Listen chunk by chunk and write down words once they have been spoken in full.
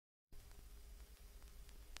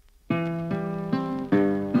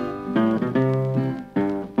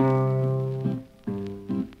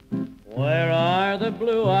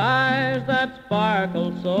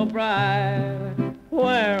sparkle so bright?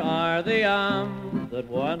 Where are the arms that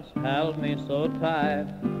once held me so tight?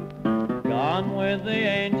 Gone with the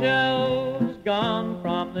angels, gone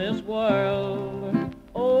from this world.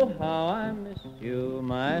 Oh, how I miss you,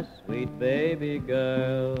 my sweet baby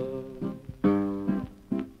girl.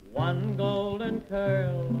 One golden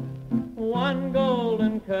curl, one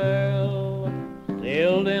golden curl,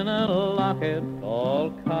 sealed in a locket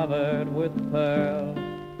all covered with pearl.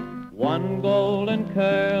 One golden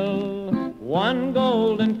curl, one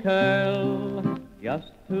golden curl,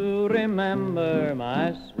 just to remember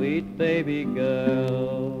my sweet baby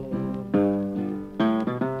girl.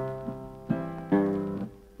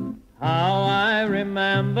 How I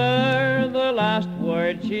remember the last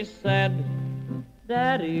word she said,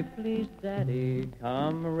 Daddy, please, Daddy,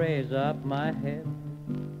 come raise up my head.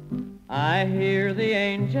 I hear the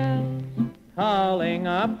angels calling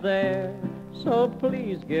up there, so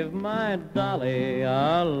please give my dolly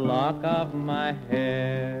a lock of my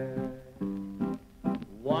hair.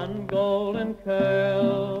 One golden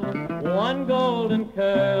curl, one golden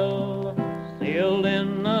curl, sealed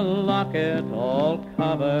in a locket all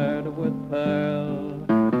covered with pearl.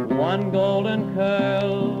 One golden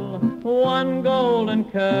curl, one golden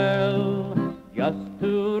curl, just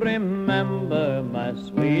to remember my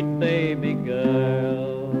sweet baby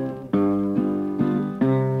girl.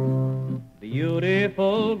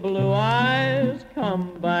 Beautiful blue eyes,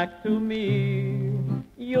 come back to me.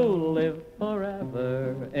 You'll live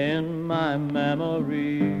forever in my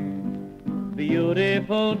memory.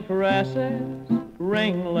 Beautiful tresses,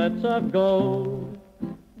 ringlets of gold.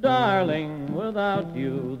 Darling, without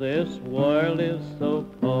you this world is so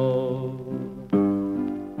cold.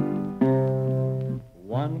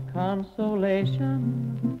 One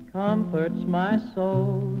consolation comforts my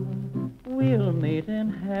soul. We'll meet in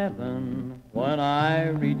heaven when I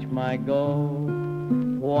reach my goal.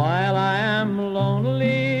 While I am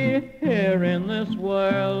lonely here in this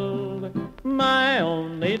world, my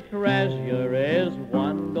only treasure is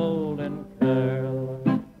one golden curl.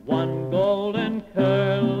 One golden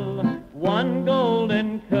curl, one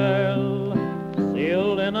golden curl,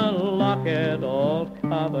 sealed in a locket all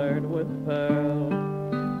covered with pearl.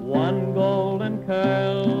 One golden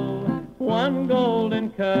curl, one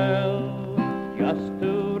golden curl, just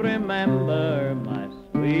to remember my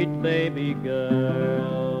sweet baby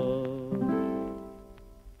girl.